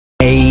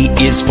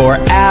is for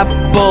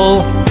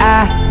apple,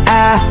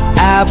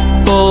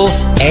 apple.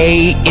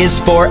 A is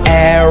for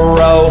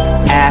arrow,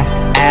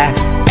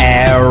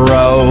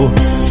 arrow.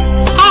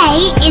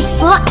 A is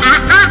for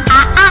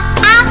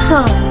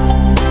apple.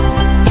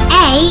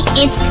 A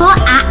is for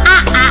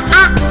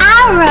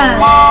arrow.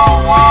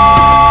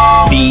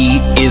 B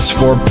is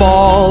for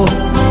ball,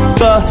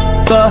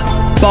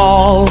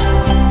 ball.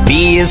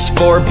 B is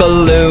for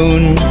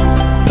balloon,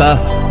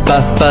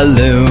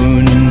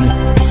 balloon.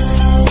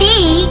 B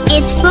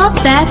is for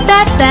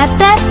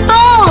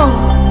ball.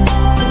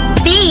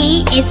 B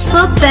is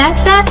for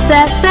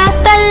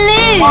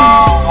balloon.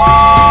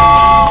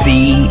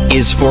 C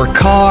is for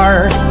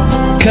car,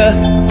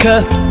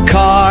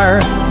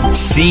 car.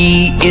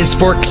 C is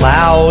for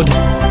cloud,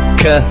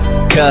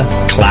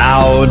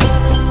 cloud.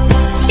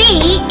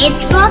 C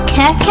is for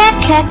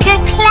cloud.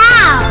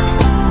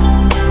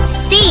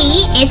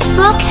 C is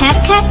for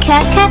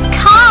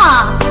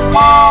car.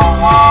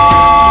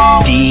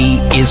 D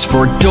is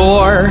for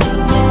door,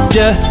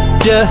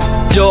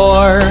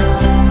 door.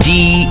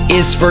 D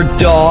is for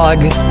dog,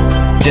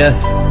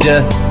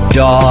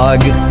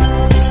 dog.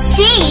 D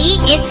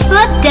is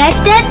for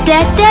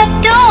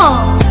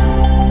door.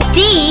 D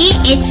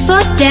is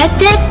for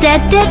dog.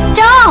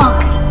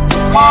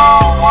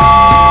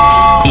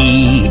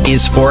 E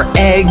is for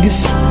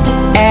eggs,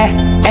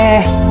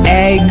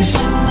 eggs.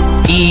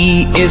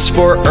 E is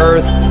for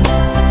earth.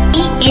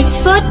 E is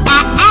for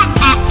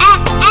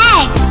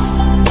eggs.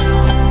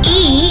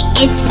 E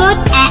is for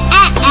earth.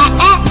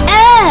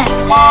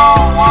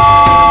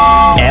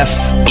 F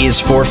is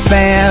for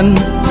fan,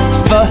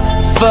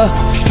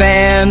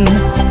 fan.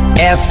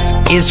 F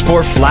is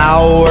for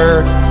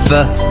flower,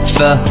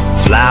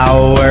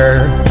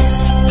 flower.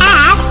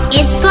 F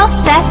is for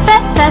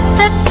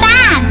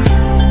fan.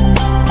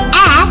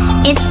 F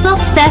is for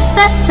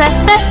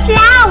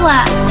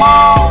flower.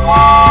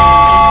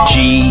 G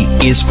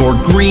is for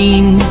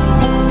green,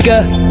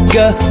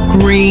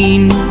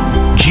 green.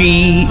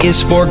 G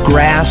is for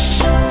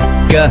grass,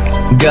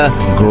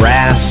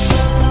 grass.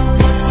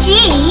 G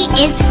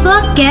is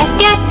for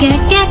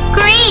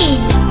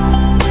green.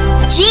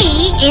 G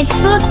is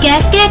for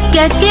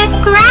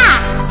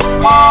grass.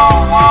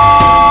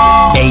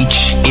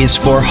 H is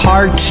for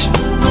heart,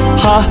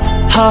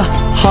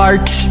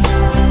 heart.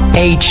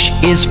 H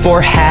is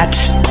for hat,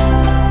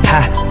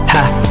 hat.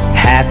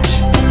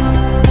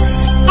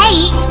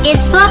 H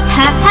is for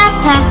heart.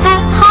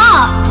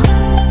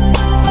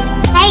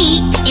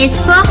 H is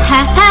for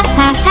hat.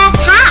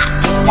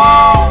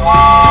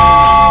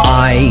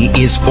 I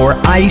is for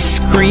ice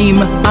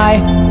cream,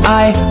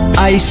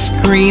 ice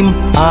cream.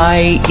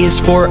 I is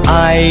for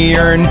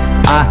iron,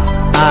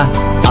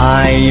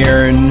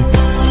 iron.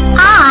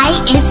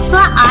 I is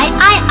for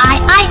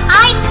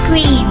ice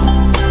cream.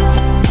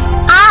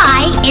 I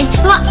is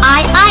for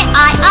iron.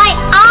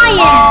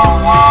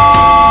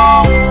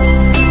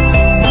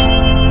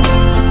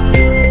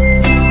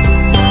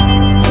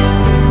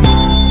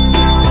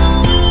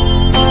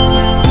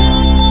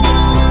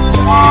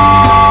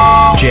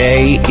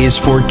 J is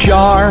for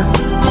jar,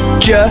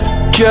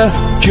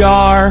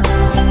 jar.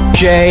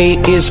 J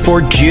is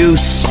for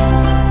juice,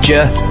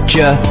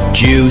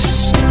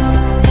 juice.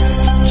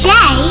 J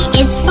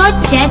is for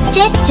jar.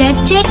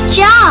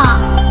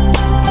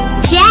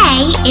 J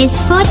is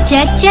for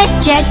juice.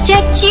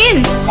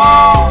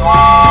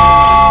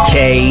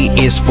 K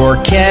is for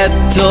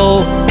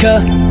kettle,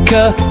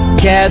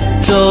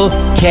 kettle.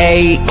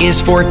 K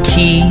is for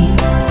key,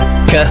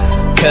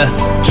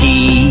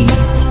 key.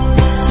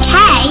 K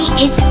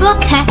is for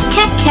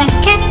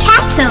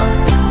kettle.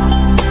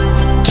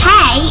 K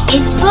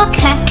is for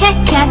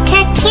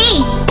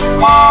key.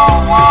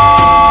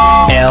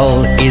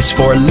 L is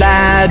for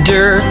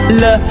ladder,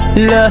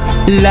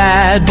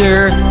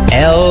 ladder.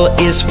 L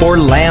is for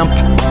lamp,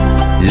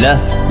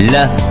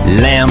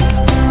 lamp.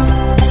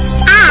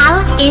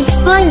 L is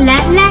for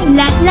ladder.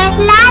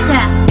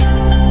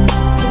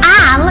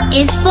 L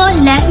is for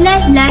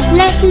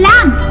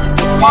lamp.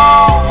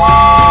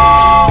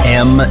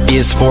 M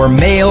is for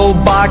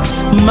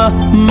mailbox,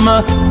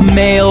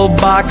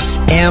 mailbox.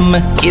 M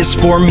is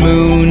for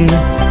moon,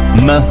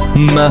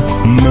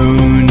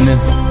 moon.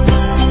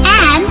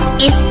 M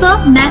is for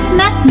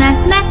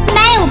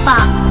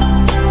mailbox.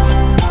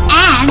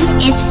 M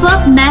is for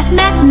moon.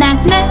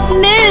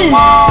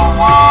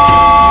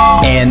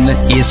 N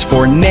is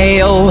for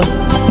nail,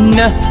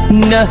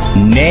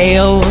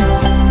 nail.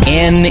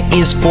 N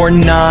is for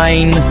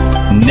nine,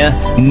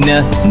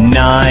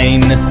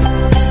 nine.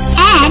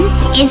 N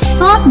is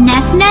for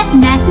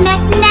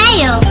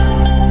nail.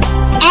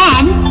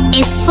 N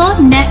is for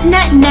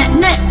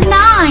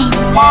nine.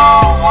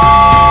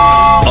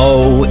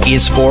 O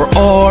is for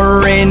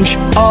orange,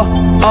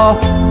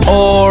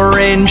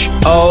 orange.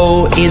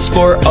 O is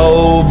for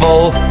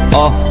oval,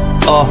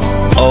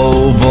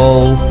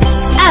 oval.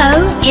 O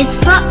is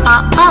for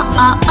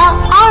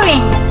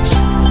orange.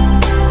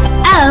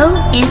 O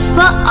is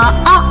for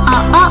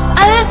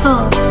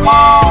oval.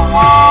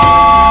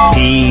 P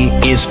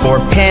is for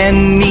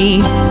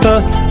penny,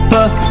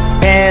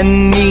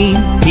 penny.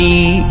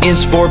 P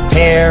is for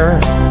pear.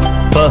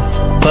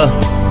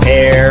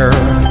 Pear.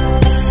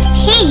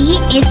 P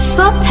is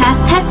for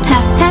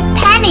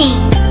penny.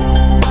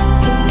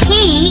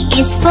 P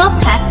is for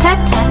pear.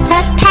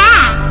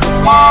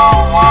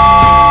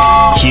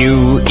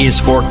 Q is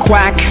for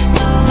quack.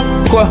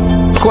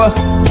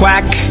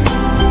 Quack.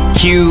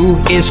 Q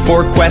is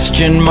for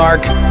question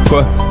mark.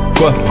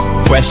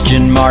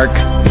 Question mark.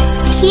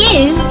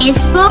 Q is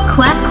for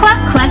quack.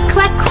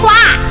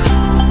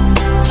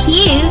 Q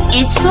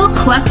is for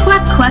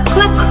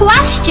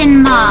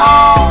question mark.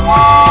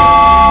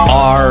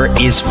 R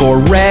is for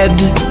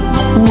red.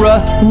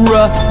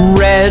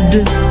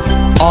 Red.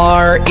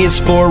 R is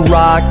for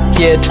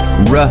rocket.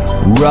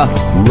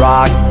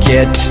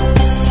 Rocket.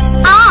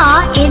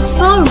 R is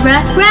for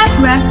red.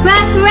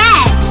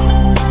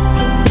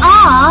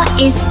 R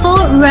is for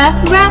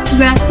rocket.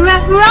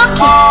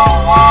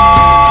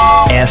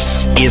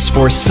 S is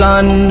for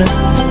sun.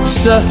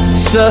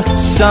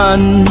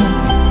 Sun.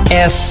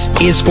 S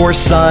is for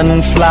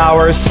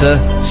sunflower.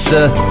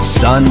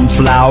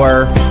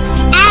 Sunflower.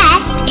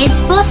 S is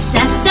for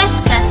sun.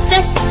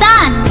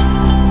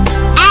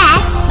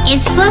 S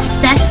is for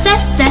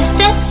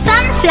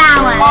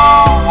sunflower.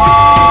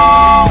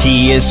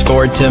 T is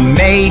for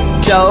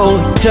tomato.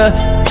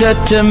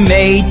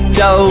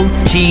 Tomato.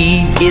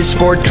 T is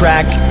for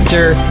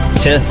tractor.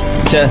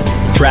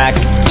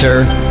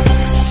 Tractor.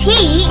 T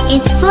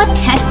is for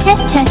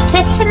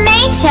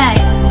tomato.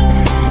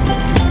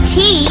 T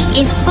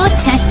is for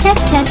tractor.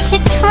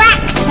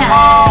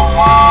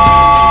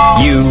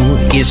 U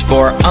is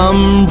for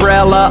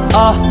umbrella.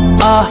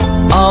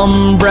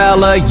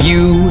 Umbrella.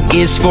 U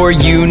is for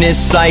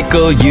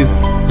unicycle.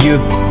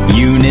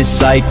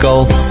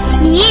 Unicycle.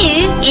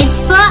 U is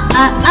for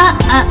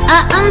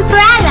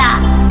umbrella.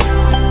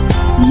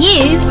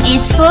 U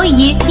is for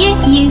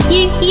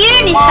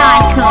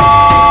unicycle.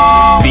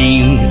 V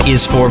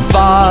is for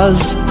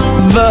vase.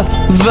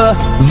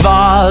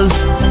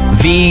 Vase.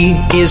 V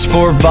is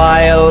for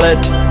violet.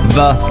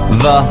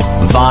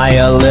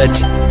 Violet.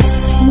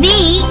 V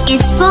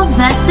is for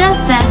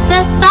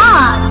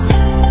vase.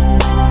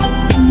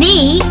 V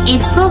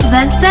is for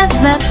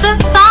violet.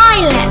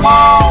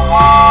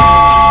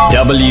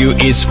 W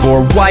is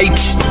for white.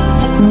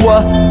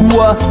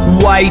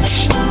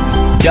 White.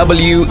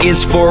 W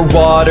is for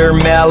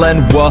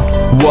watermelon.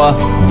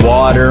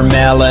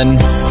 Watermelon.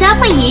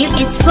 W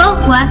is for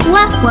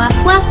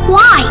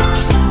white.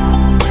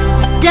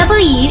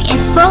 W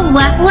is for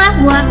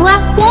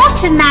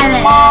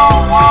watermelon.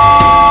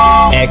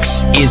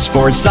 X is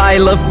for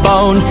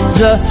xylophone.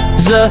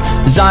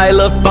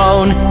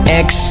 Xylophone.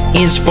 X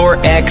is for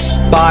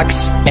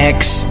Xbox.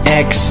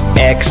 Xbox.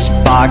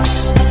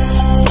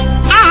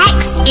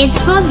 X is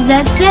for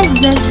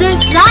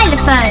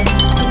xylophone.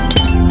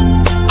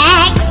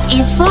 X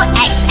is for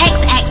Xbox.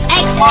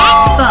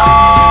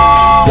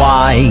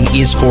 Y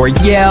is for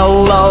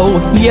yellow.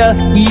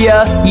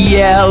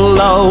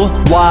 Yellow.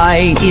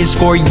 Y is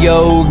for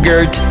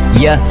yogurt.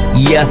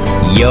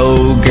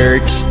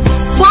 Yogurt.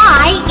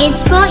 Y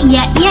is for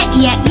yellow.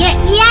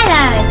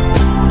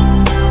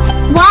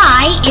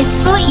 Y is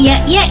for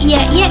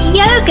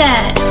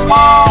yogurt.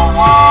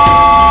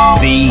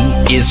 Z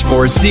is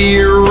for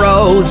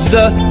zero.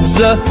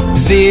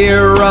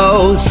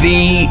 Zero.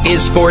 Z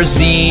is for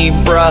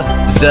zebra.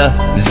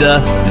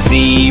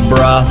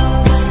 Zebra.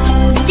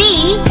 Z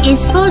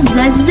is for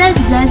zero.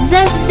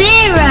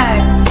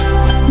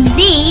 Z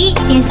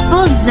is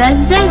for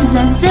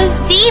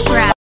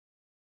zebra.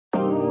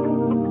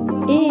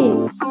 A.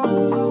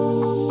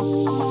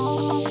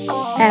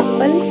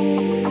 Apple.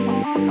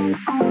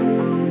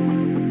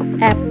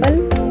 Apple.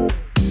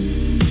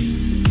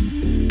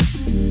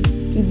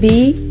 B.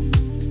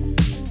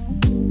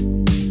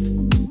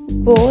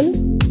 Ball.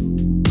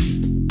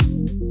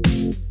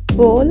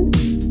 Ball.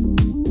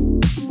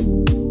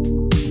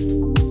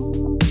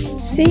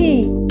 C.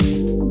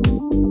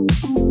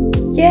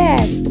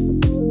 Cat.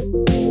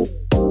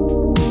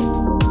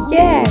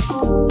 Cat.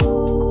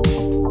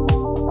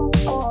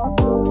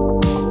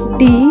 D.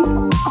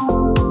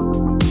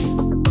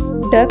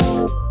 Duck.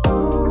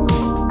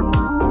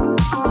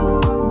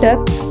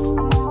 Duck.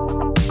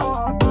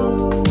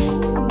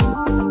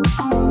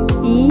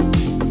 E.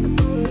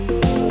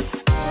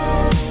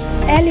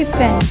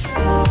 Elephant.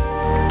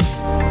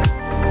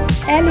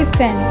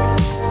 Elephant.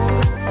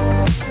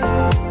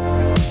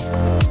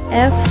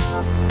 F.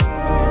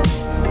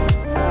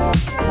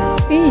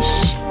 Fish.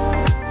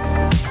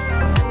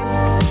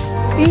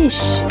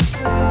 Fish.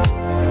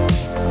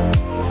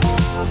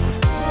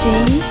 G.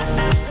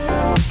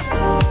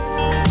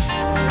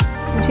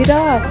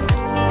 Giraffe.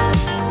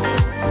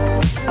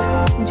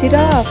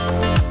 Giraffe.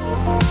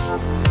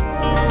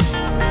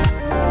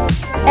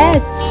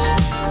 H.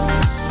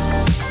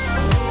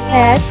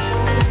 Hat.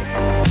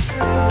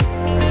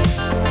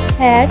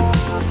 Hat.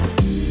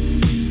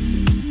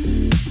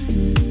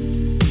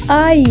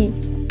 I.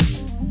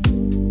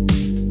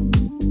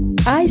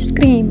 Ice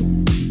cream.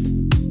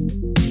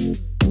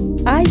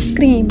 Ice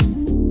cream.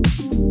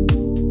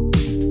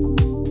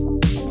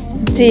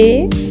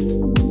 J.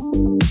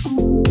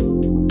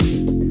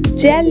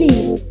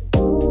 jelly,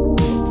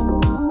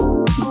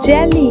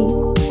 jelly.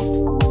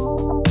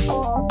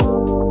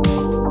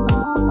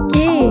 K,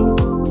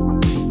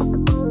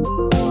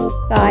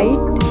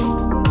 kite,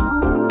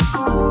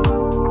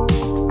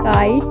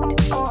 kite.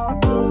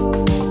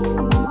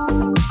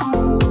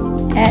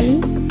 L,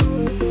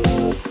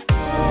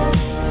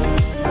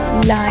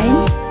 line,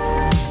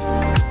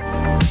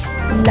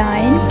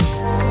 line.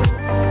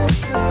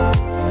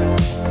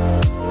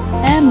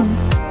 M,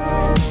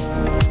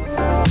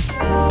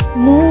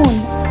 moon,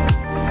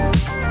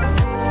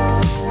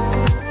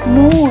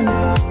 moon.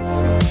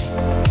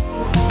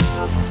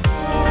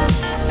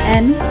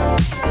 N,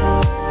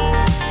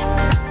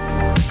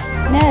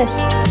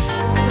 nest,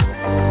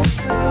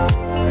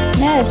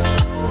 nest.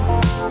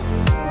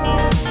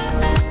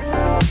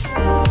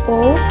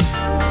 O,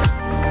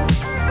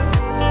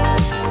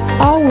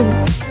 owl,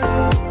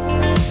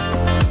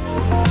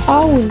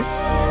 owl.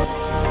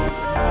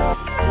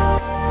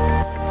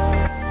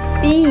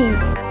 P,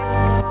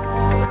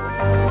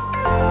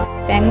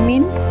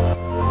 penguin,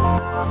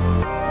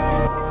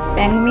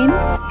 penguin.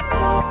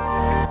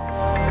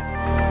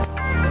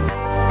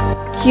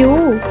 Q,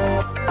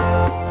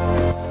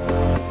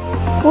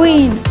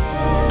 queen,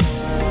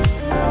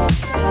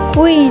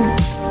 queen.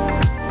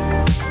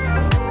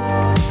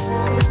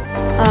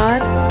 R,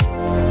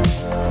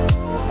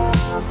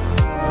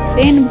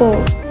 rainbow,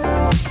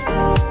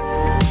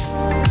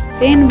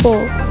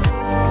 rainbow.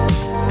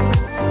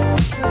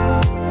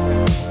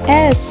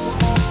 S,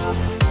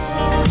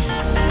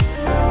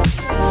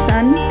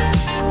 sun,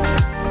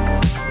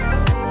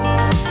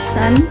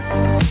 sun.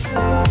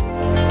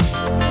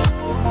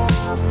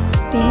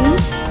 T,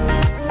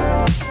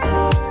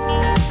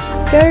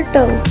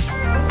 turtle,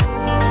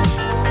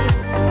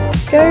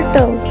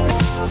 turtle.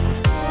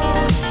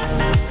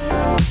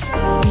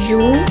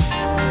 U,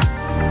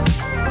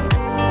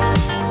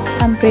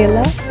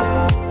 umbrella,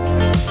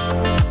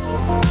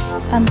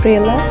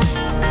 umbrella.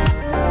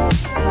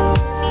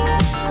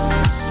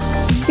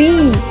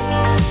 V,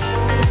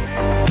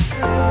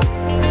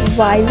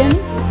 violin,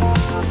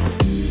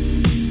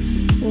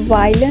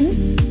 violin.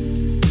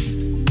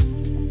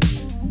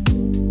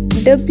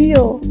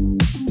 W,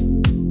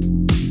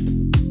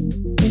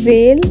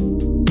 whale,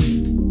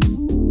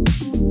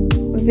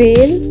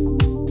 whale.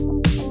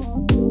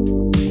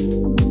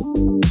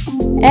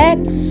 X,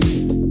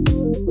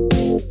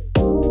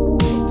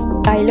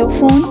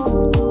 xylophone,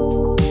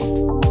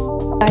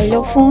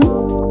 xylophone.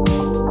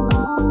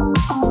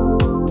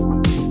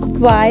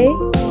 Y,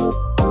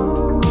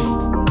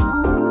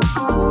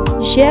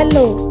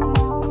 yellow,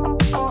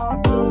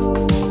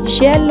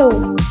 yellow.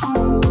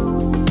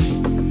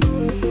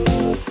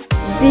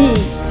 Z,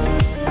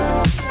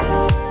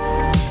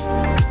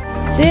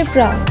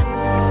 zebra,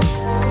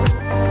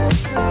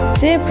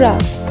 zebra.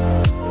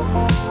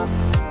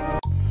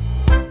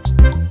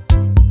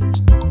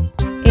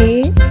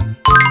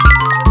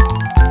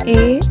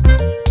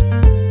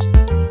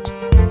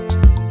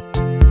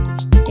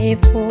 A,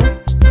 for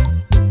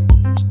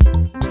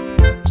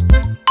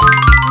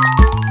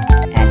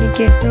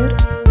alligator,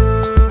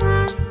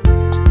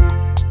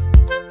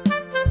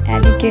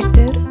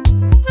 alligator.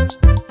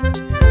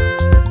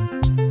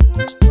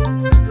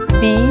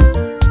 B,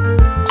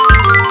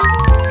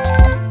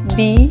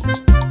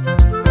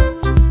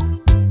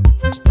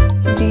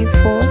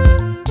 for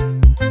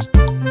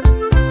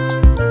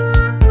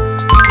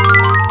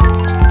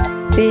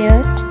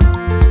bear,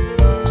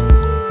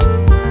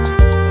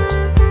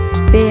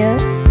 bear.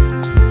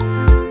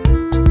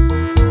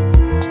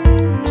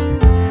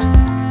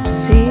 C,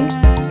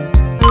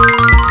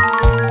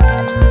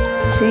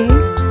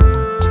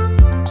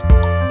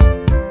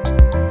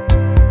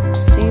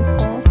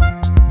 for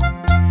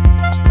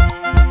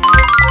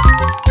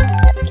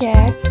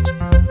cat,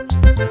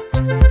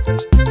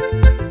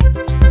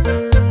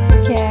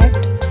 cat.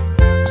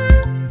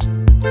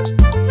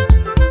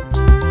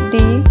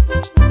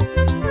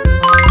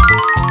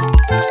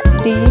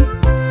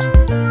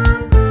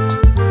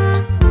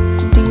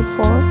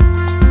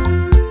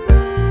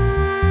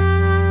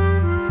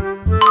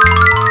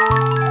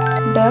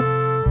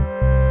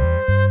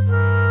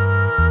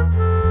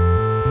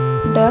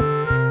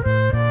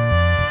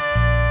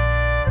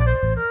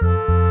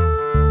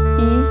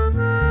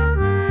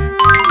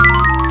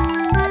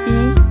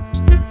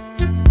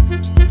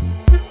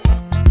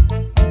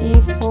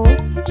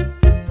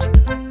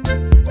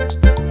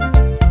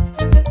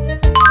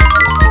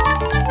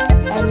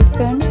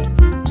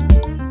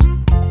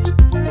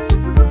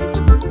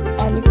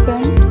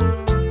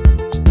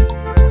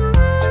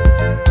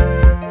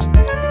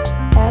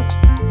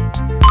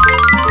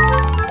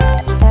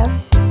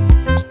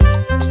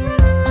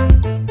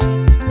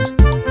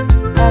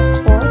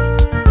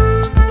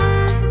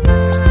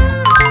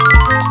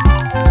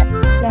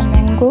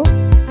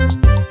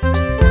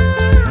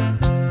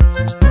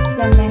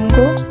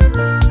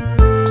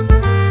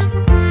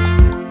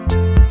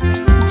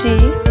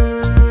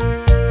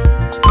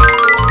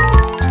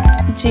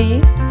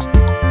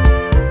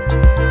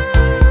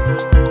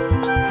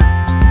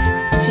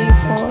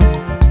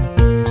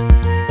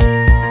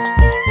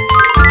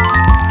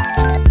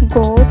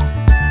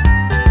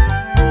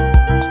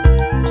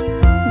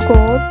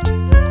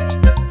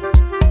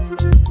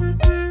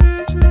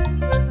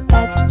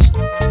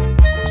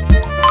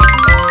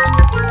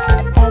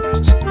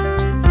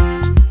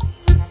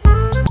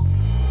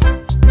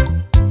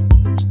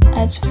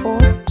 H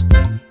for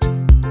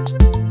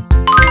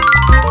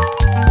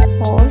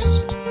horse,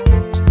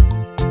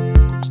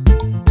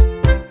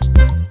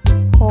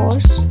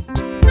 horse.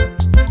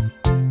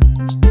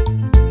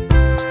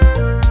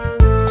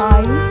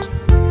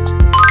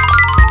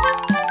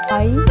 I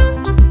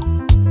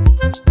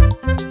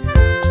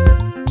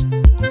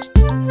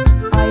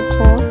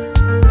for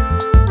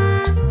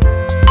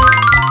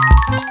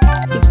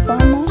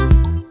iguana,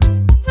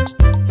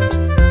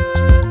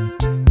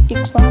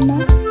 iguana.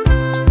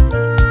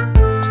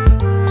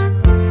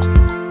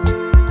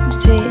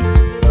 J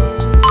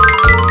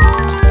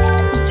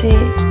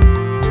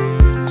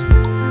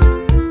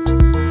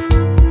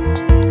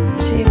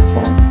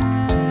for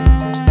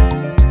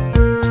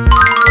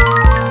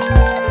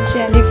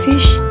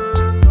jellyfish,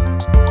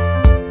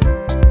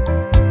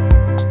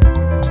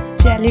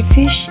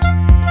 jellyfish.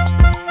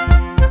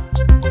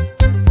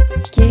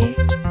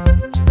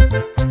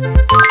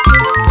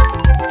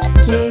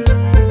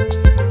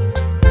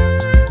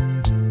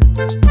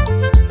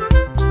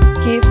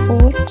 K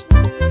for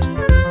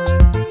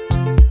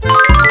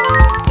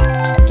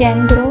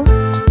kangaroo,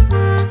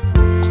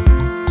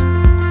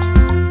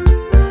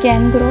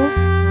 kangaroo.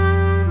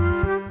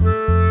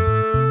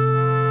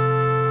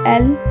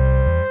 L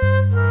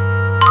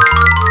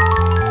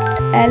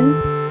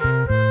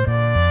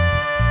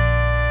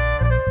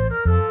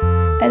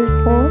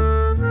for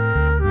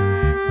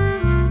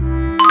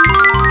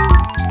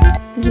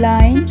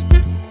line,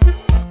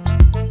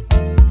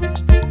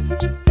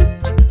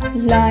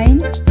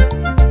 line.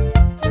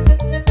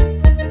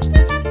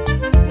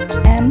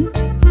 M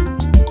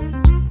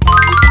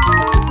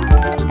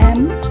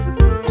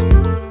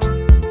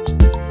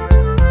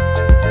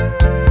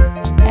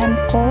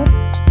for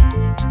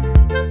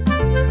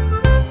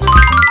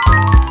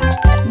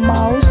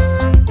mouse,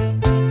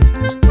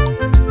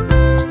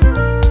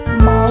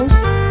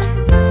 mouse.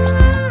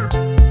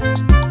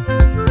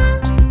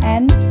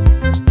 N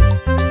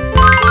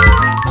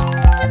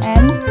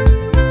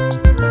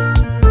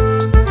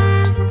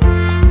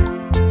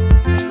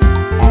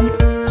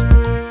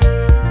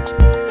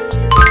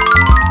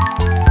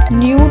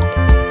newt,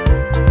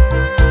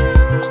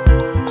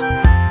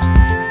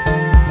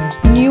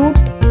 newt.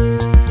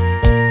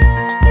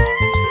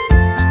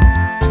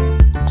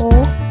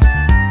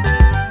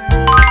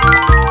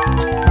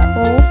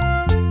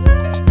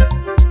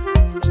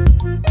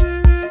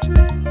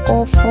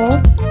 O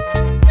for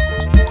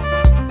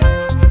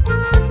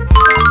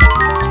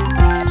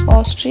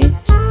ostrich,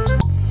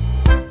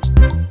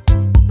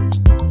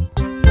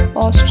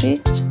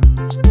 ostrich.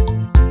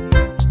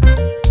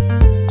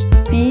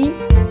 P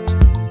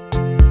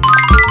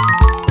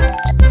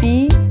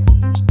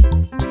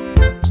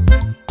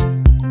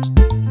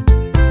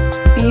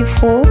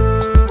for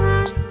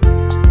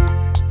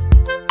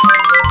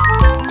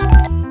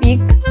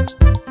pig,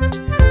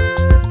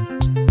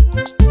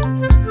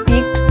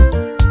 pig.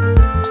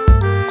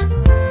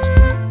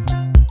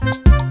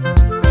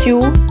 Q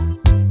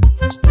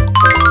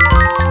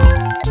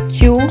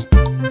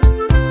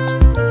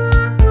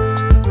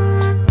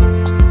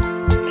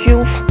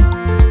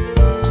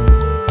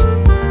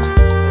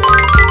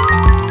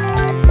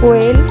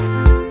quail,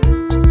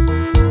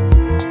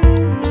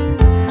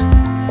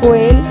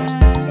 quail.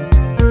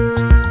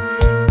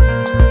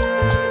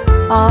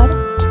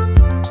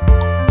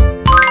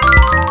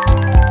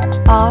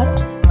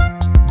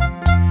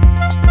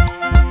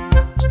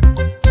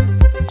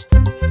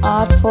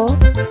 R for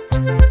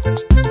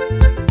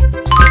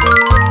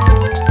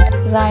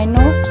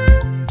rhino,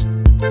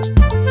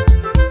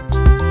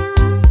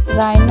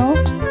 rhino.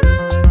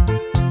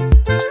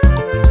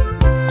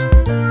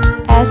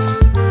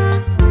 S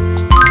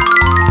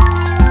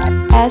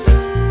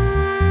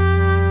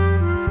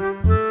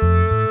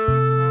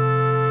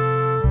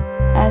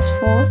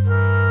for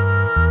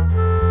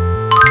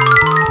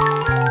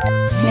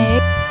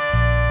snake,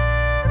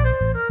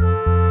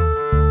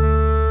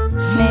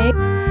 snake.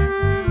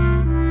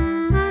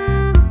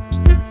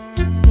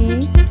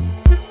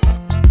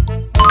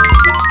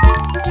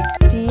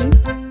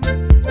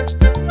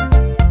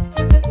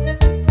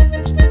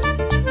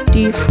 T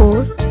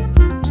for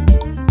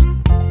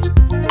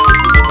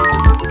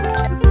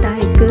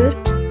tiger,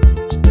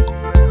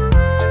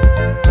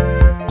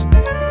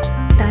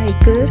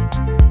 tiger.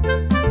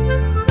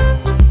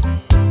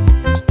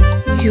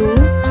 U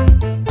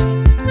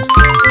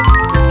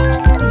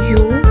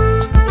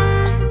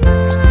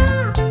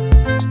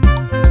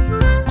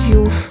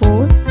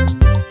for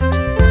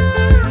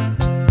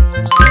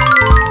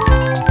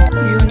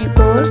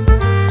unicorn,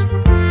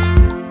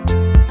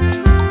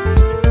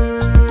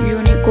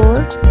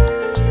 unicorn.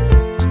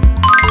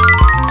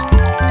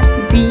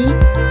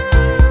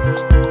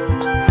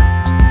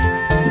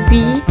 V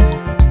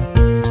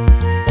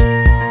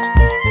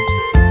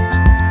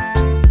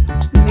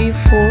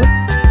for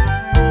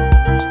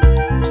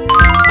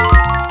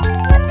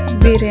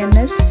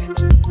Uranus,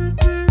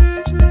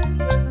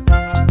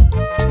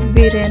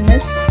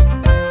 Uranus.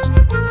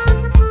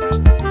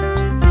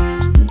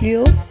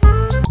 Blue,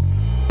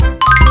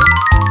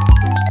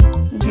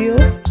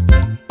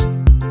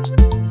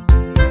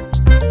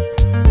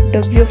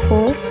 W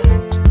for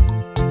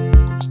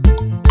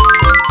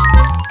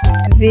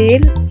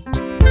whale,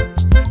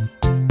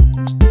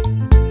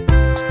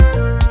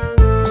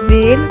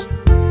 whale.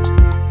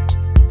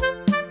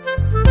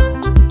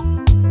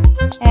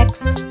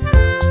 X,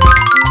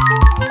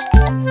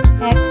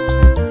 X,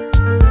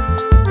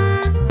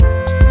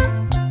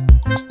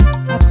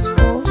 X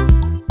for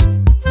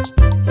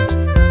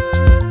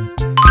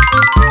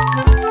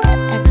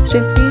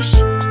X-ray fish,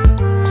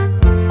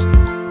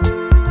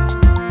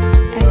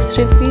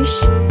 X-ray fish.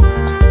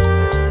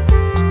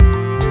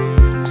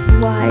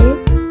 Y,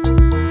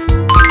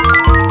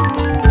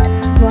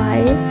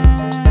 Y,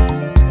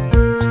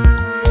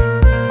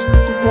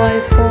 Y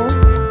for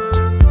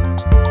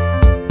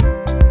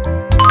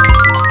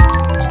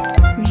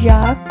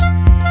yak,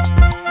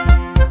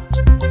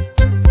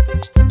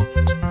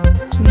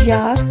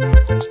 yak.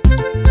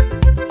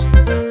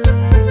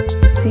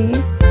 C,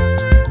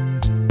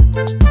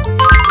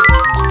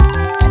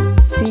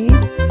 C,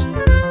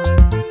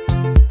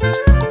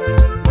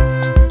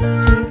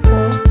 C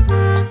for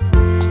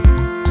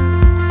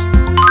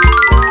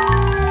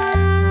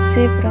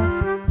zebra,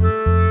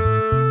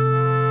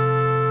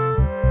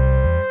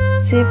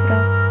 zebra.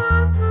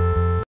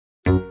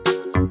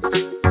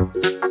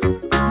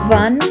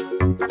 One,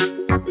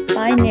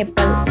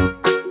 pineapple,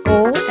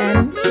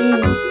 O-N-E,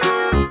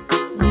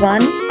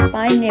 one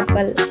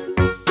pineapple.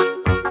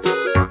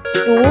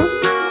 Two,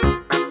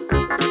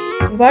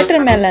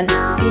 watermelon,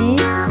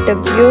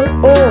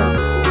 T-W-O,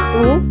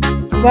 two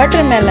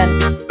watermelon.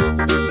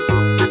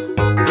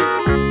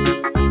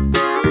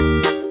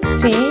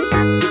 Three,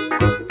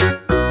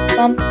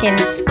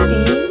 pumpkins,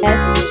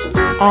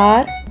 T-H-R-E-E,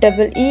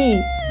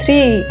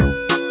 three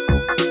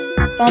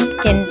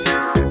pumpkins.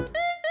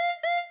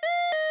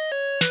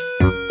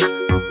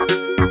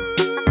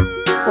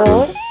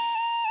 Four,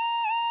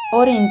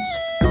 orange,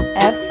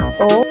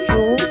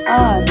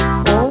 F-O-U-R,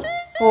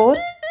 four,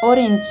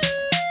 orange.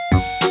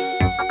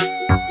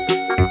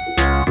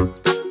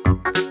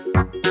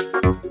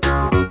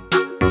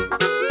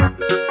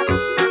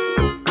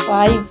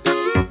 Five,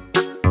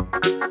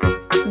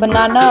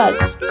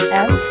 bananas,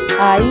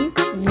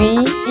 F-I-V-E,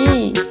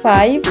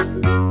 five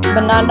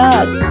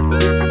bananas.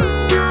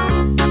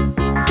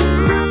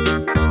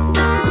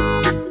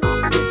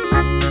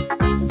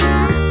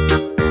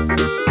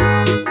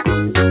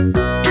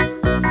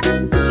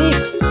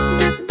 Six,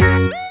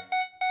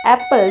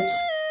 apples,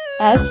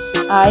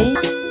 S-I,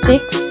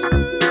 six,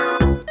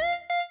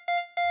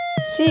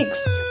 six.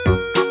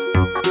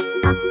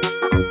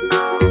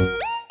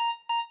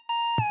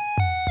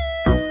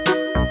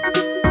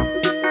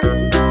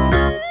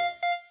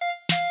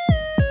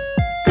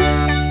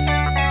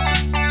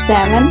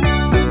 Seven,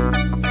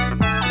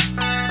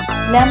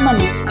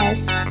 lemons,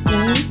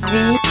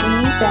 S-E-V-E,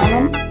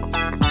 seven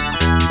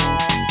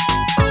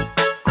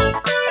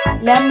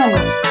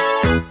lemons.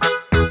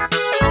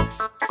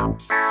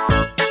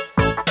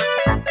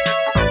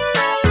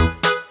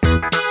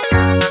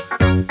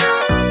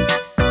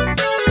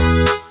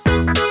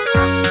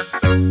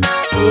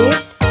 Eight,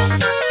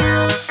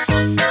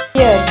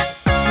 pears,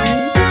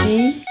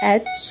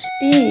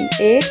 E-G-H-T,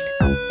 eight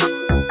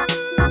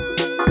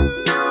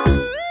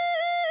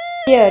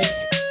pears.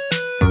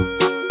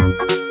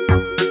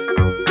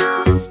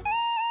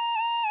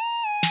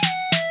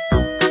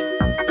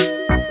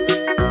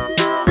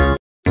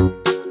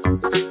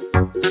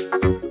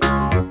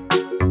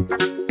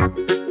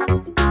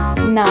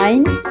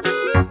 Nine,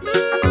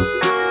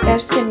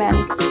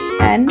 persimmons,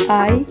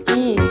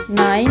 N-I-E,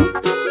 nine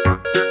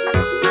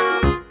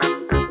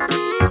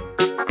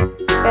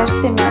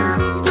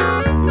persimmons.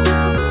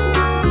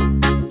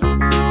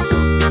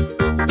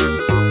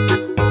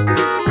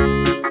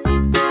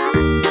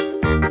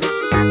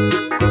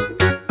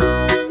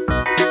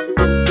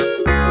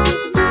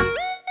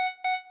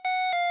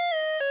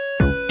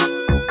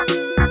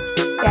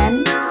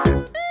 10,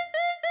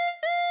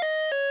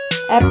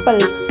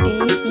 apples,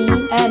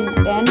 T-E-N,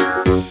 10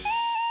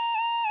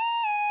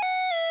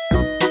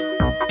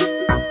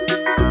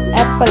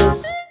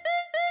 apples.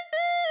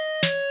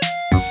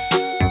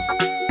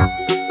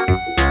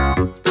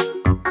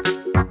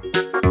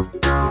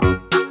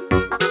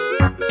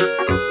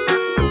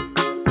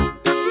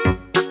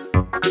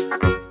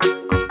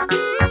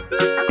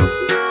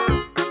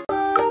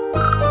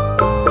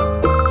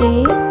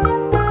 'A'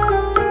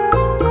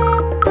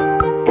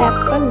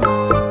 apple,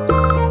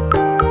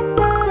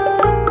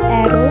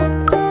 arrow,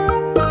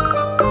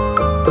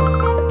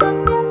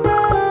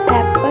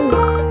 apple,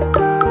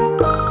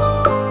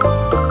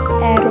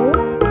 arrow.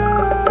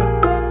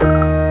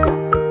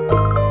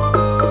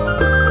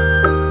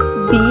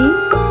 B,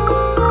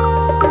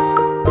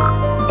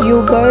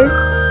 bluebird,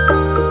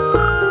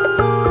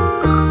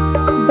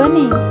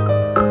 bunny,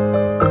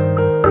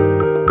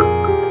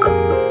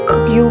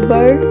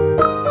 bluebird,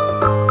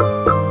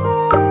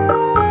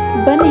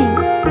 bunny.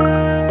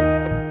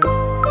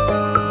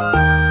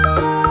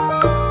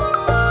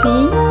 C,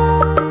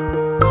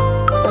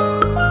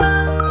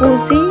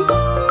 cozy,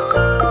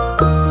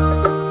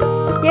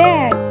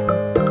 cat,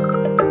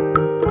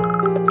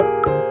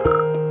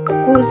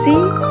 Cozy,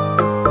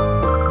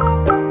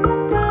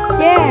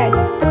 cat.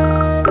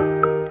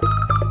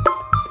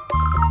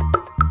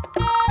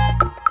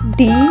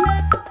 D,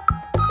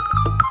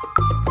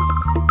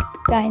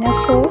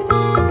 dinosaur,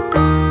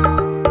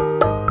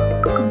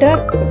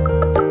 duck,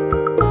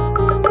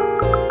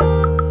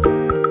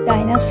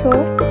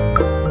 dinosaur,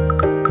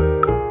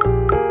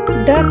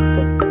 duck.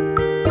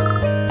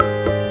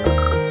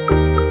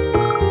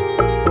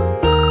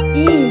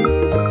 E,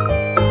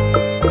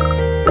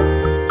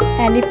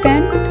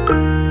 elephant,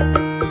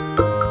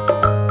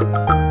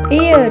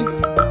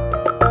 ears,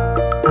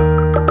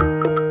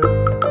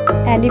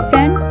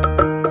 elephant,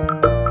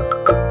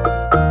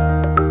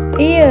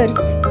 ears.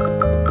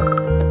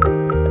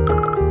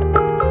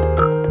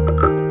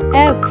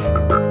 F,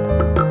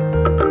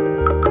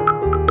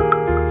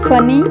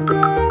 funny,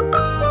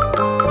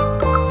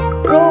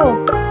 frog,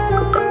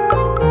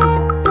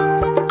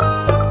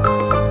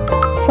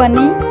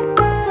 funny,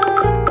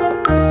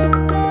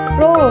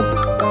 frog.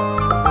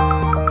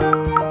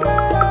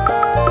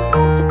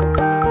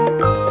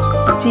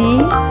 G,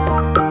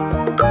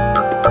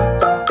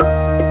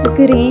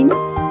 green,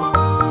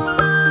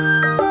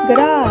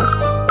 grass,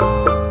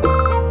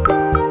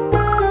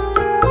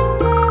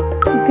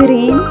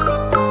 green,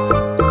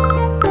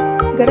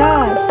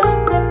 grass.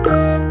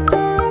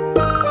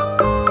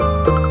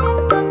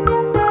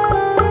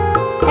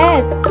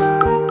 H,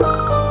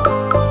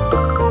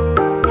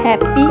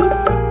 happy,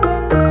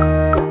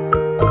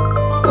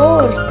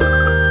 horse,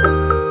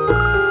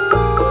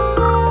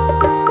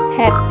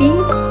 happy,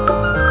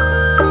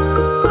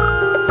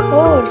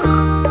 horse.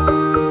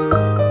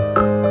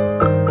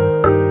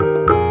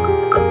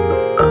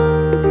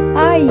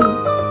 I,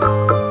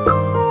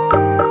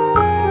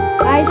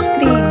 ice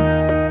cream,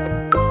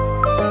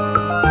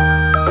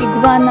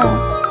 iguana,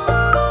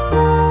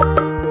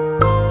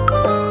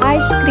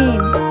 ice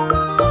cream,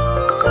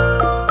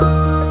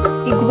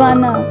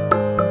 iguana.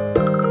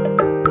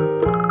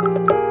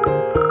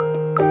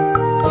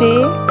 J,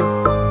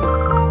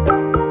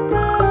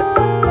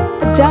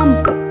 jump,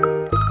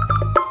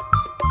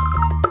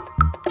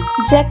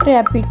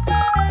 jackrabbit,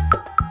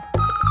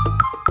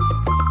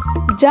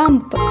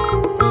 jump,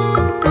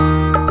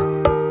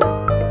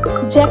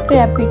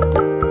 jackrabbit.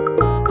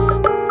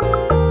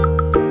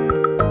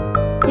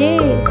 K,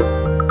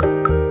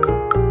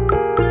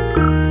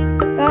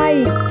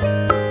 kite,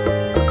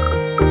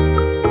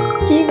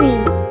 kiwi,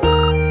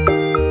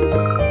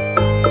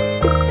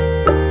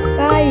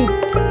 kite,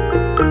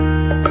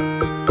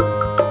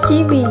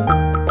 kiwi.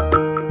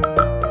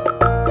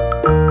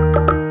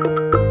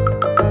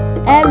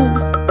 L,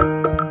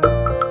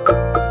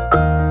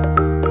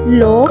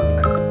 lock,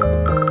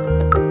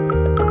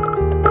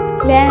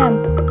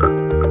 lamp,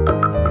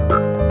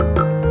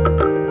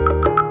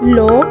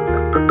 lock,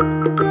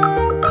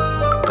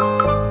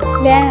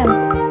 lamp.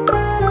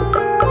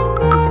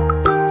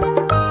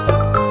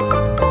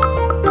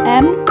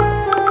 M,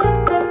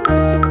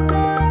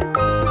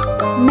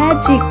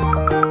 magic,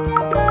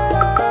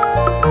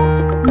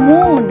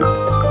 moon,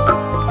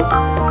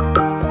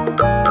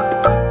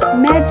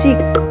 magic,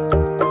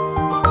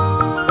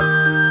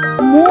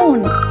 moon.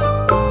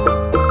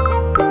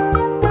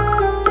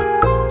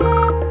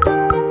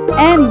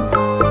 N,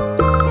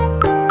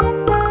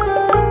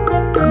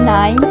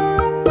 9,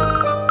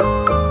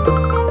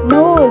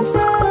 nose,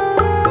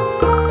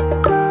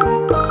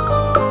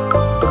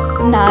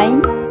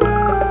 9,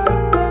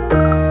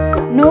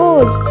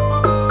 nose.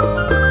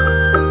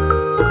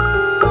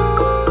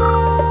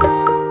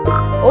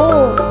 O,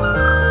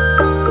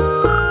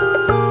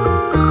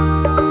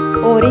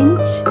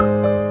 orange,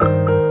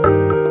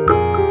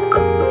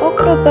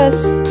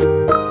 octopus,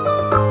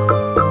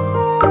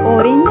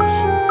 orange,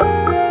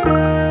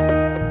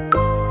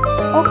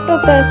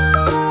 octopus.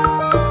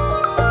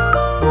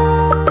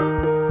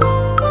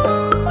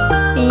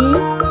 P,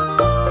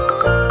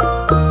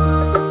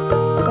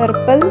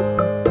 purple,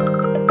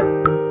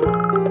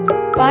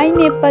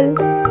 pineapple,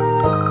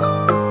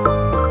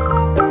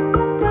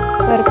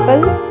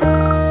 purple,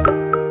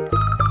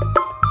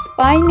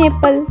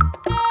 pineapple.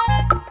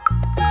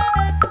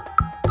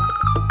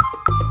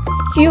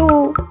 Q,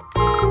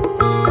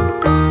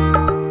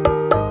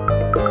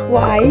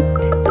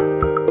 white,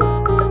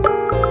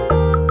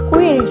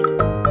 quilt,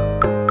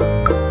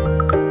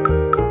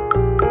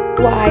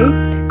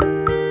 white,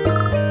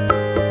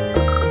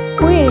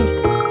 quilt.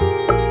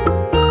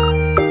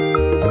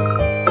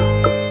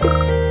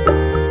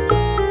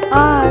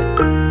 R,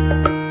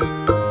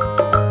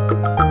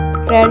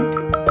 red,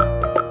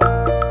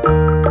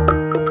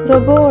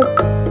 robot,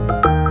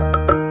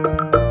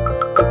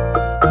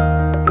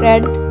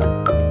 red,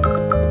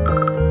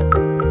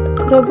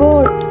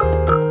 robot.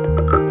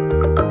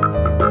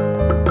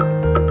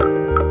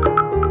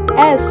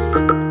 S,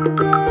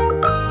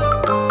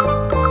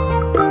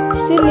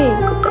 silly,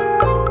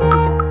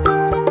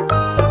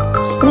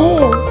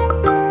 snail,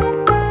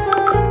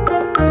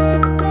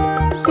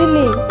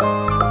 silly,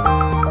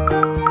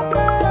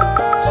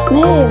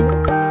 snail.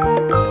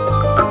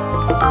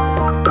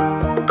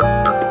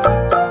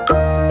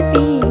 T,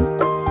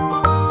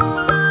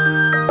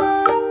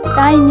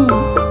 tiny,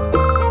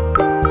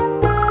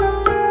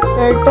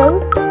 turtle,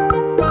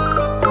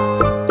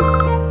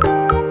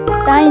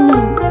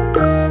 tiny,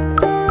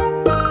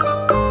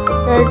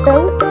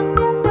 turtle,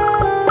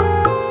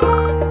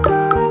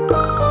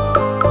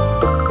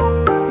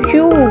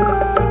 U,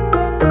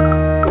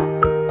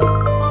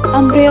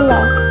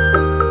 umbrella,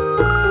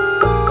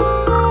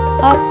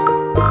 up,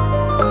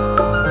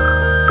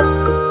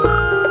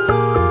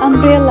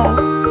 umbrella,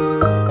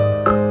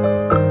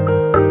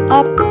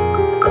 up,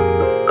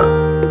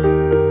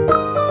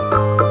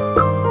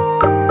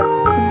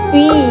 V,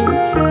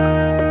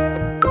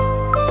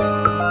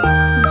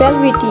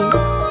 velvety,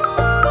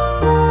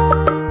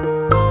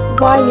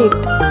 violet,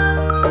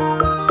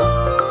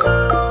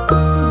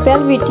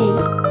 velvety,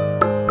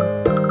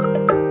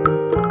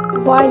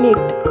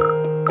 violet,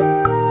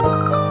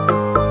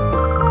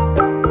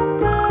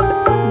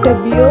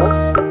 W,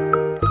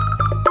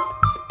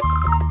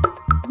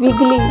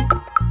 wiggly,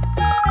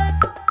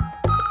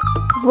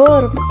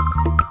 worm,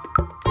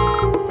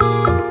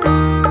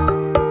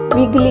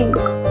 wiggly,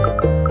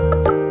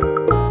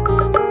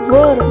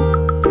 worm,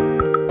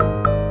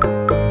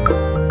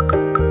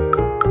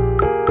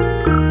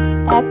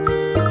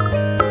 X,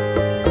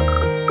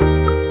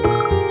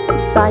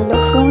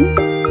 xylophone,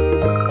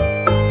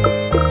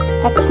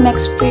 X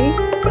max tree,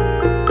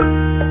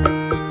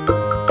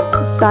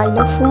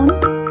 xylophone,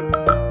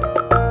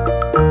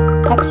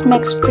 X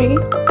max tree,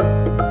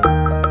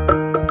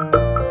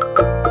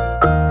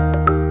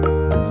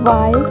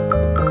 Y,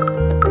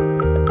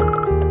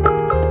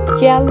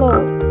 yellow,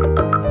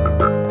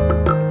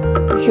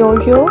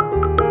 yo-yo,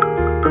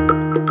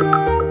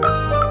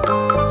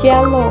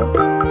 yellow,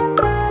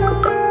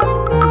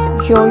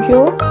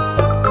 yo-yo,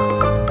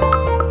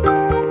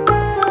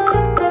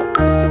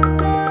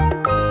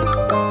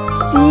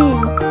 C,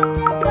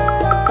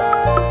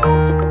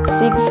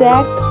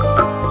 zigzag,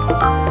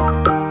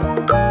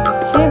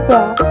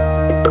 zebra,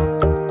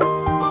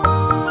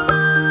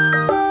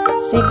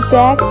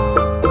 zigzag,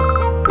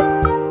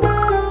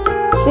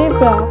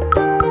 zebra,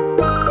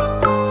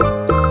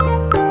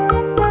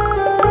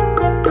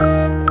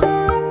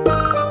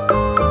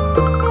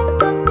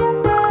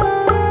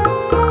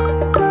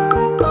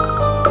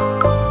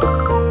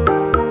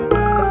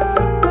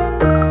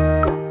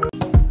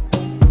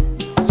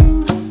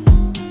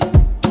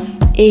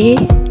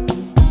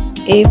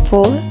 A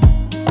for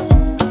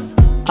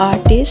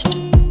artist,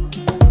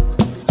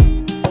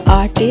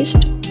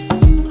 artist,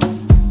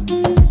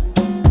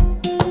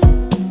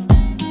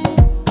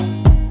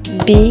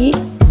 B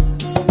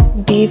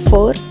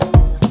for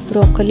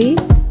broccoli,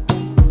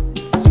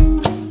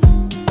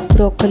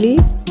 broccoli,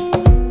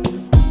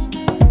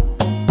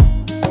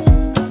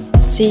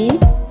 C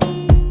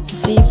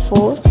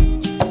for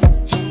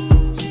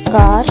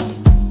car,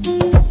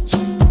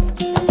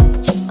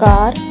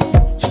 car,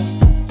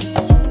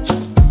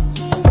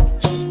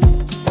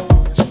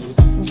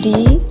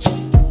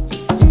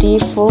 D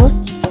for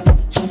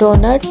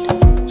donut,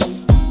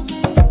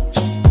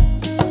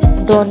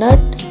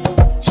 donut,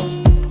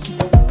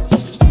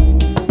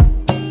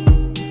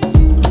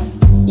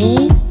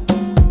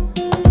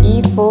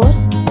 E for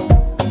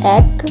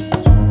egg,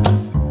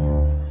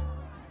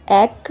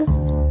 egg,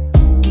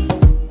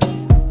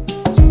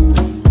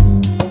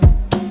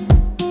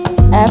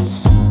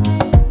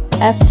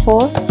 F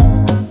for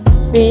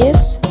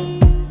face,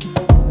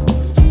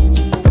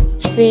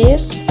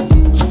 face,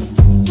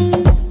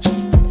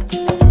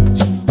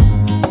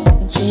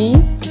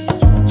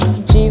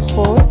 G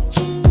for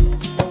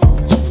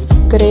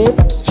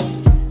grapes,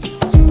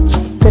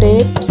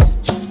 grapes,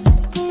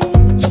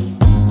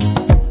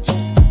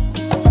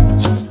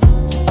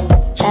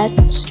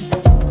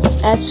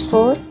 H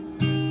for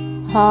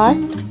heart,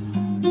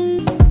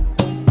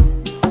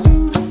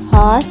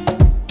 heart,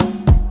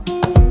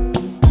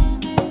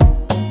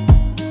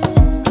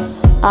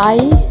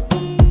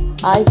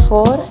 I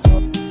for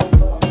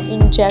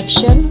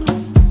injection,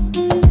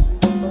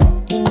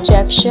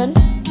 injection,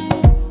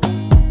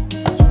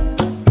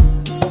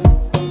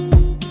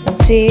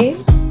 J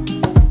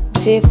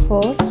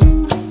for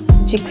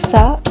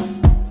jigsaw,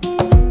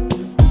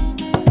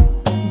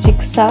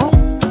 jigsaw,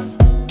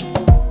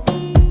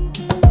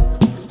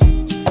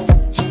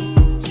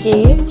 K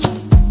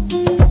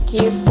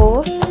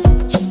for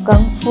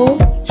kung fu,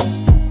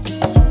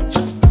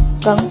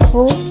 kung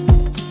fu,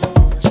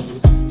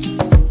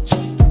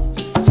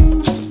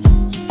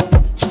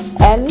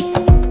 L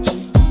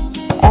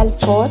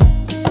for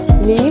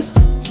leaf,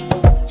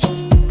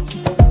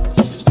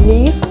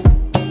 leaf,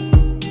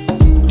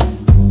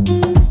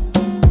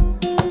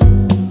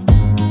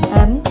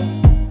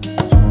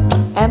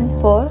 M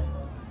for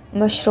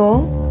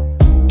mushroom,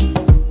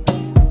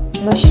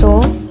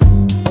 mushroom,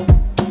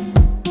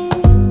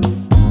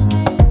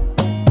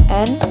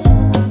 N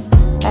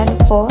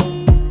for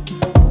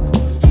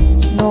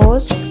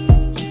nose,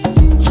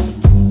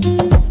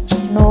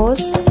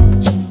 nose,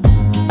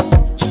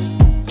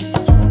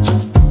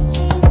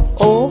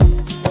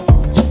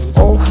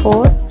 O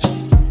for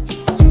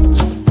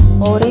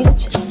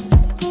orange,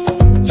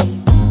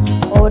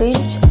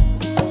 orange,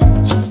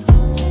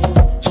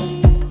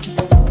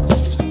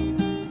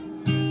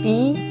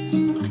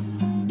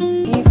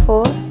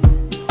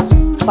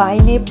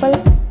 pineapple,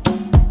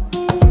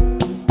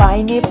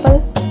 pineapple.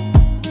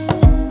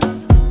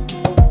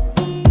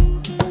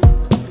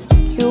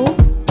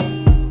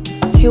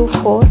 Q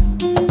for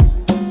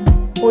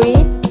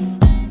queen,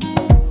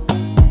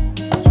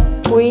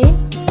 queen.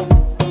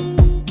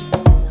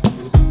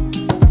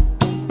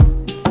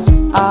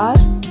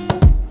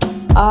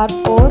 R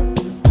for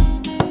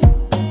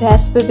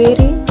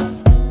raspberry,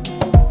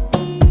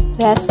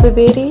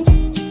 raspberry.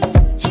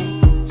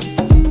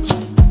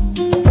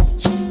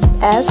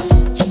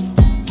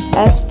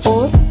 S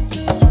for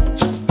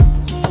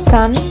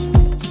sun,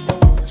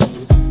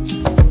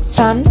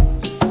 sun.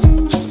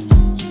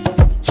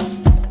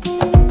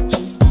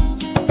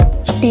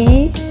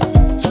 T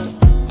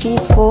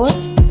for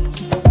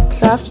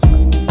truck,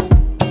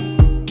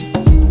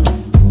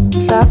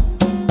 truck.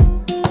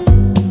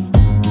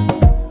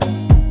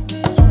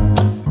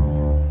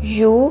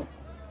 U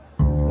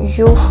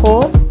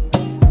for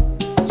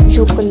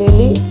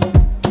ukulele,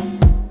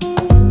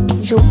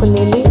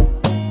 ukulele.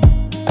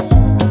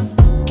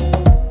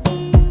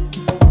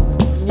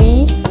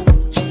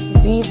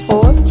 V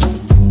for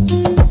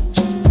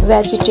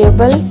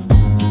vegetable,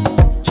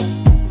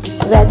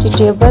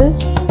 vegetable.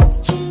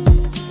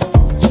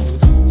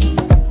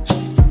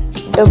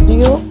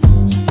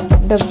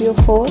 W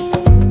for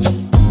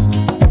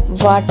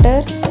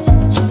water,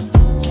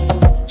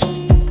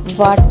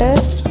 water.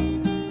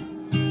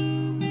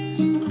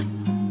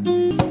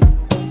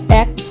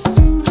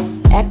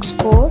 X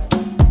for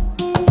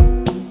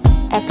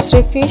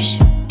X-ray fish,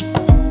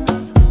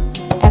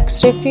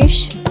 X-ray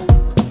fish.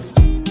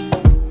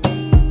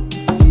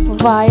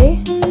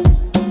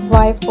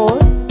 Y for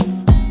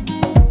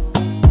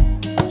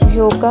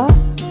yoga,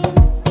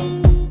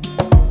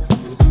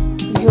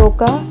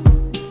 yoga.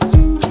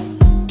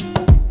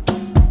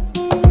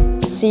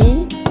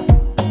 C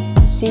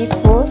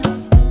for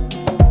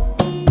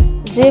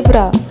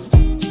zebra,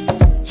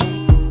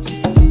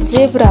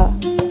 zebra.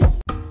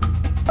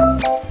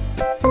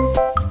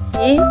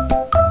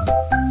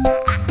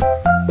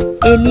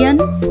 Alien,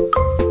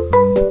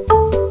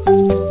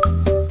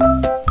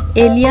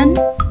 alien.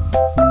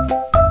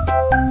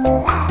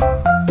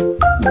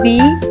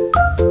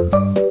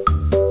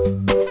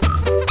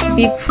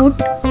 Bigfoot,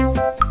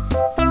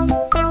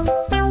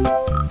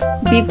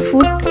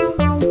 Bigfoot.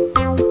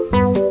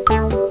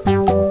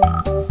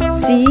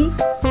 C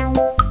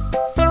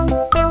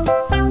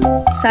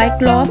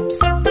Cyclops,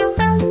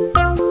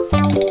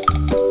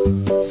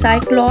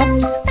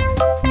 Cyclops.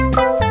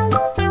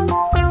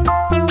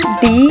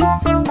 D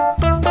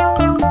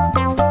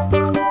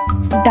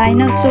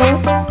Dinosaur,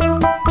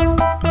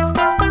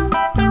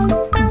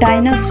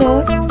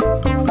 Dinosaur.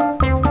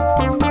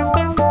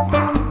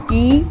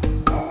 E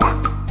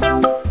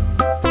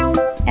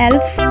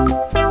Elf,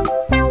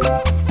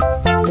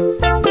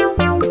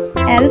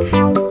 Elf.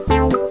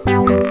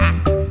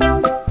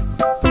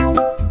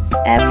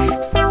 F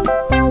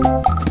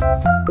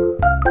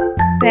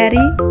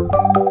Fairy,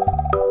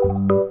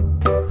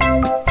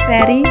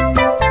 Fairy.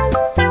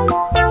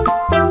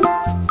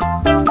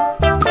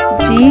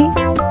 G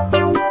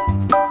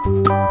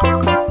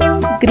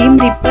Grim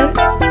Reaper,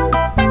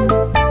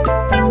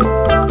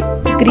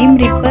 Grim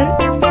Reaper.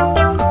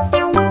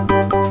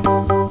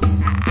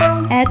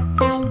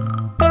 H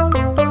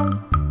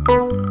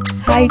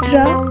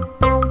Hydra,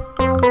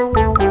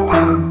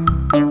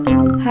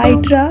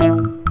 Hydra.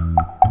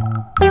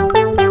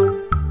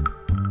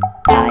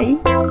 I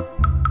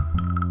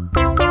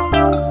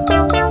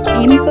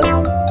Imp,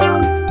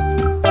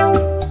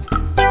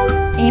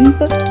 Imp.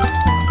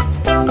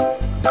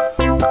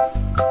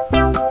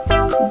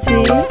 J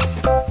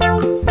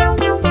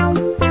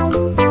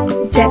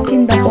Jack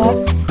in the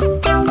Box,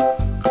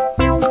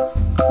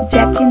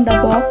 Jack in the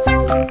Box.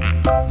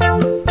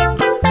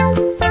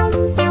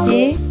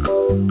 A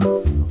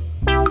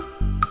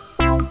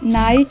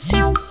Night,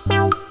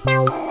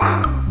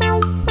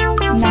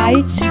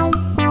 Night.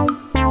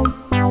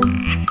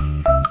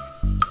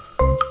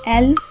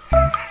 L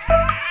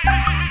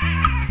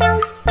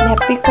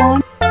Leprechaun,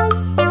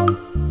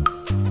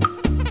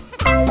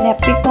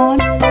 Leprechaun.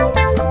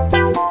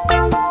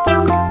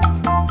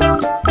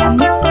 M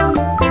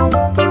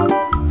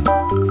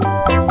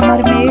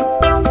Mermaid,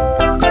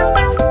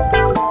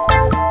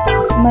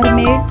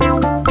 Mermaid.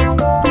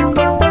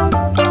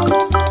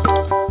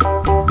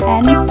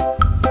 N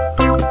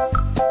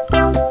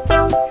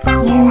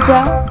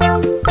Ninja,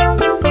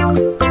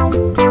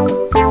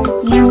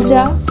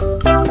 Ninja.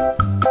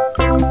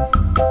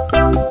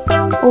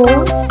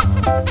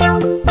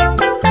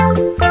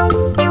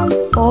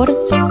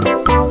 Orange,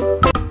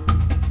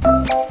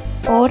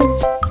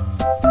 Orange.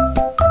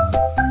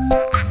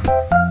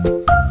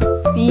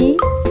 P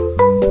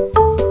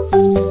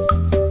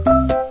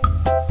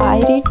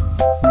Pirate,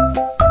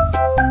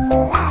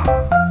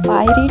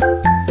 Pirate.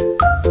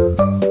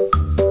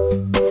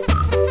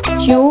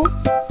 Q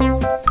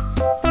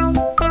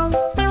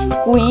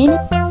Queen,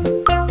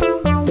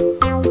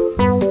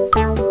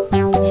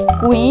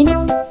 Queen.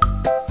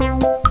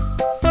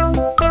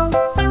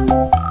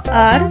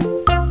 R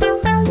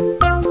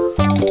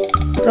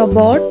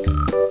Robot,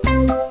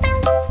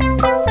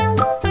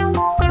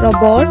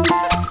 robot.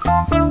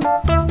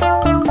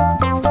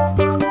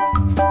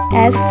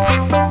 S,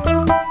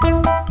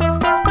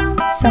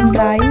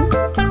 samurai,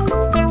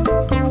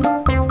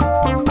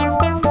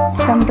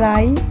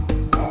 samurai.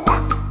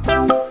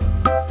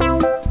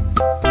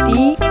 T,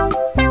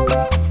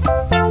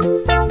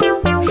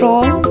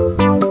 troll,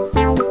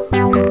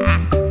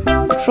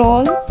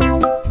 troll.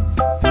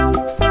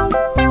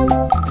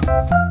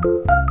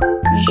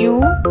 U,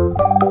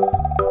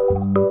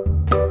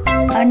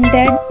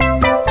 undead,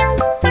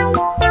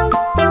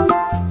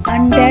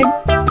 undead.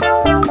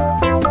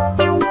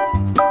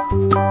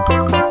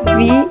 V,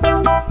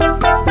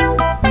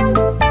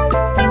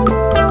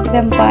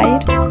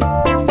 vampire,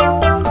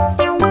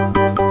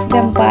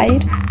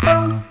 vampire.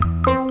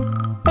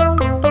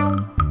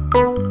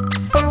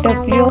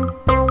 W,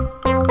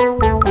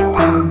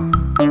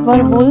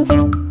 werewolf,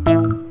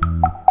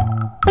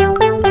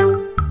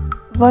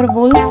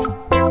 werewolf.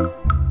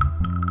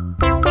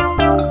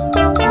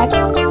 X,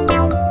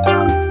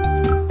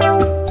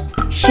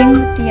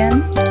 Xingtian,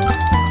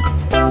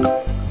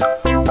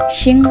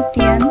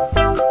 Xingtian.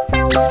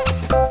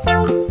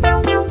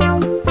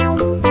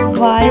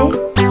 Y,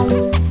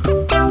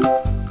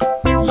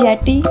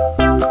 Yeti,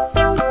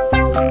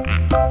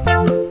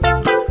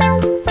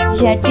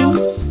 Yeti.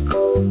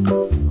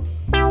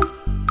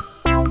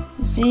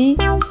 Z,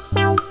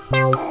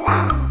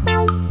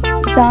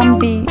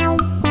 zombie,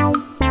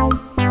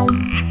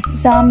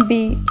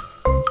 zombie.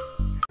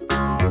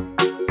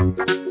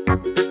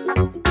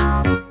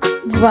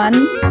 1,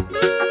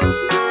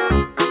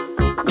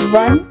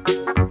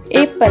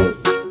 apple.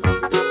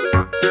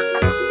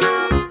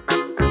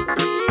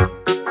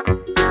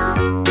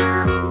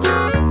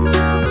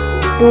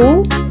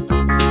 2,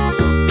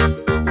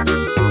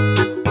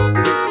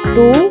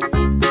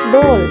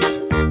 dolls.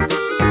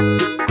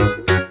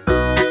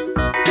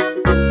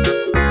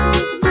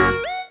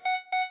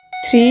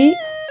 3,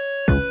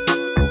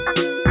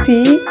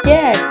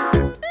 cat.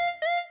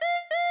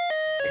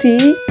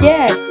 3,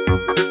 cat.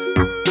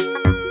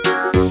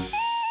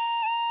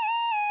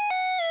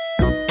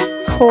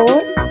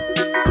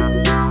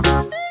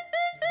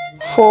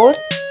 4,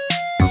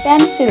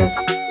 pencils.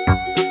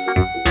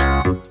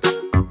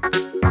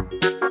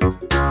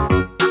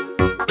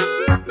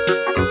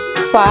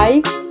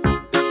 5,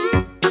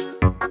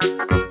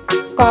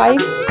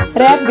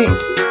 rabbit.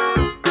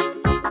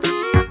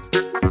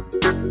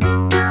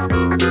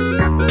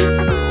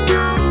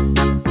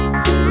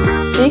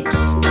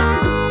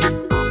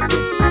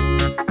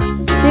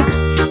 6,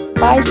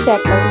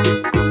 bicycle.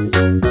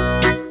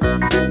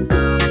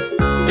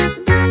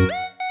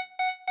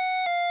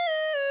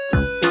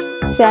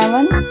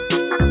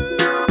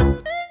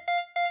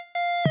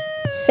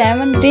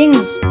 7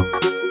 rings.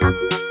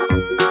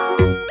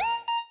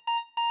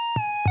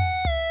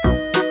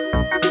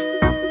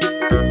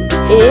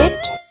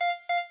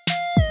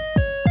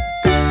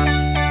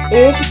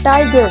 8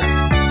 tigers.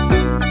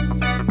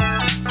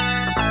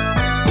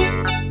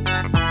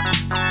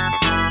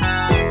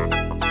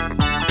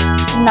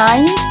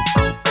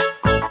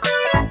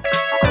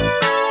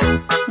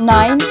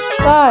 9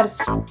 cars.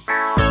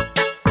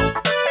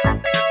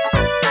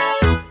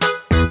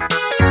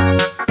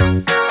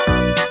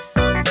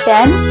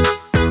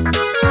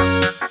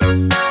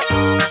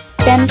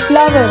 10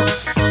 flowers.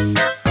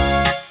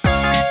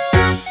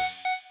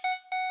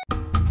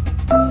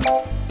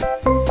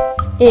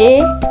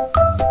 A,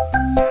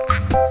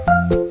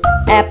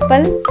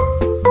 apple,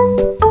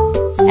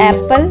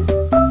 apple.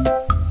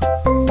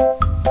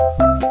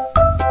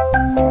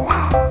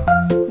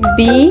 B,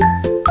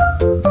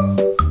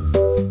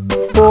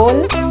 bowl,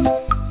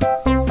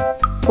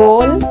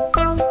 bowl.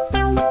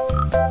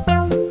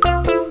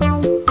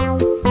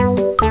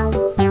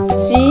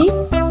 C,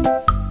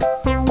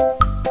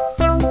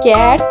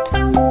 cat,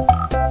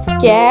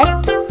 cat.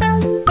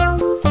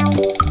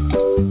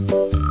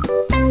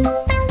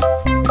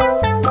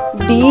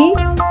 D,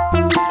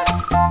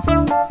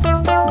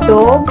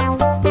 dog,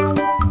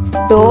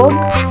 dog.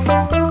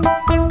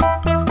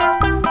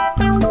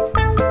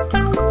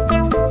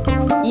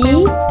 E,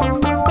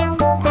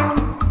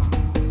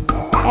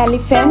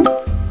 elephant,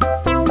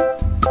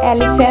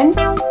 elephant.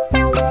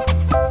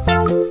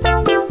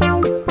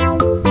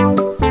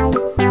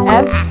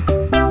 F,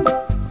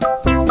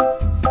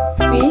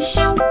 fish,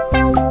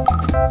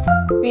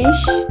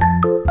 fish.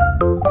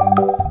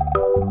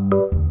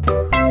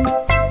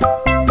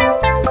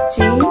 G,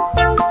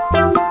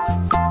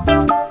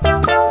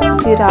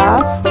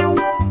 giraffe,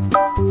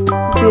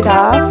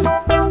 giraffe.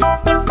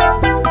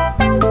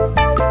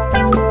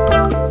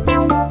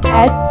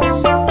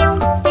 H,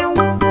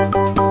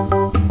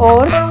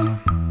 horse,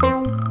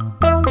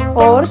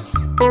 horse.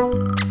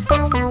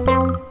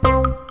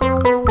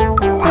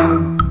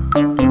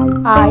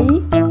 I,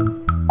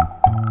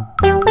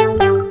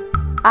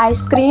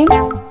 ice cream,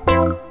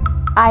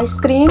 ice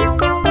cream.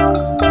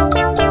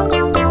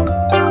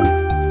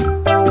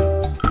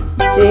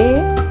 J,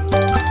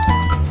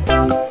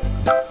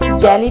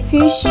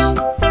 jellyfish,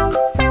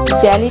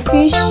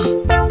 jellyfish.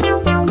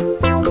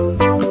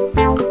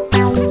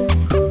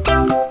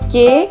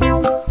 K,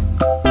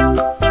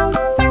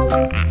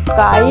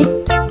 kite,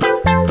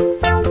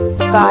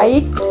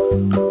 kite.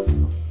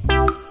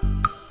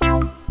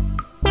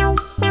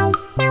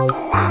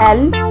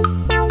 L,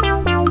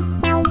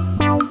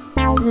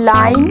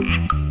 line,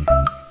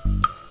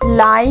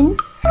 line.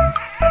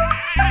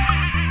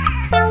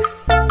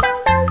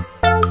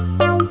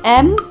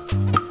 M,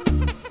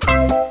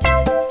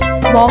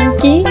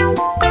 monkey,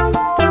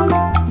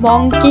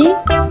 monkey.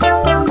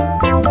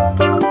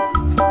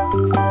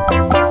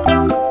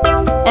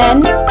 N,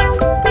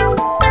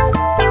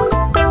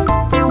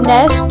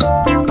 nest,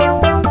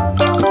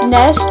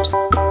 nest.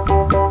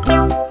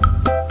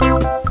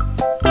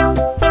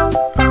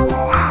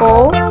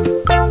 O,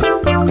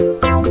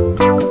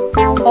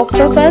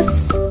 octopus,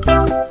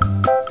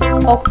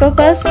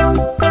 octopus.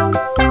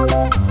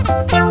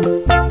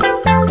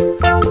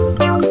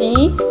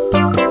 P,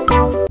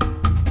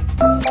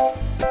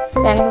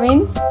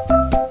 penguin,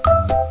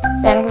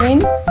 penguin.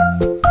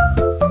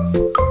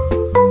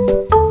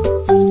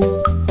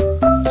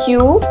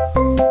 Q,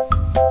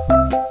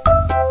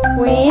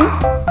 queen,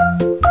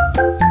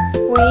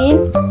 queen.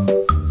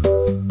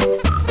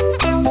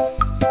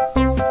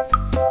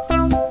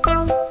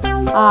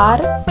 R,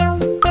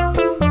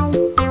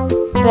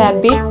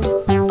 rabbit,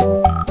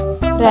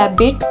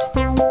 rabbit.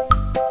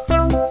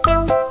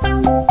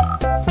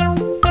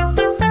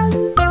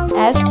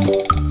 S,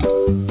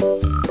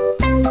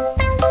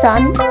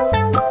 sun,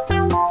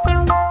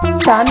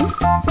 sun.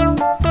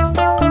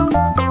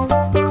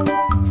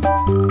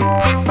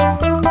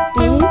 T,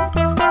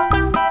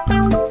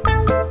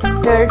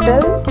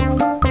 turtle,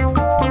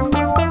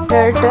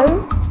 turtle.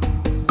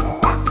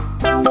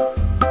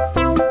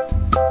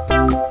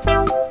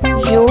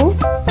 U,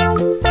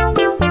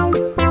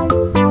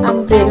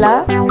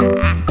 umbrella,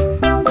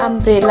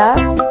 umbrella.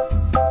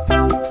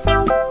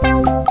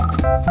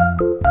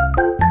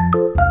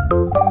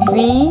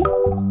 V,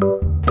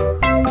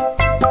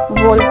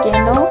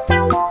 volcano,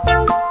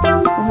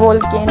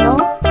 volcano.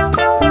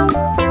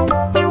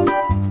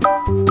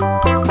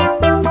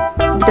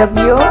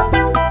 W,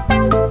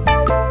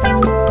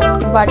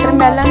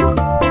 watermelon,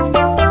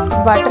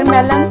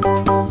 watermelon.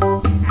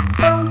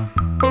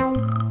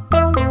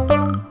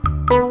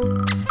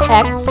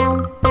 X,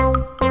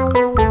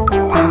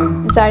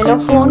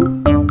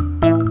 xylophone,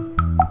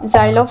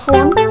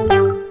 xylophone.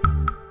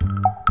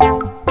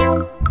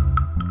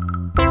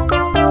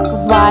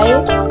 Y,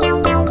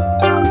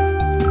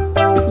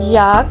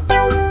 yak,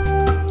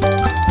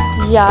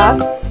 yak.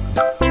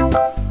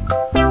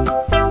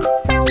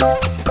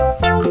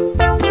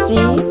 Z,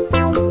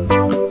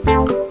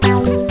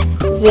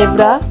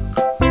 zebra,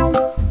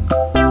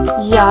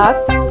 yak.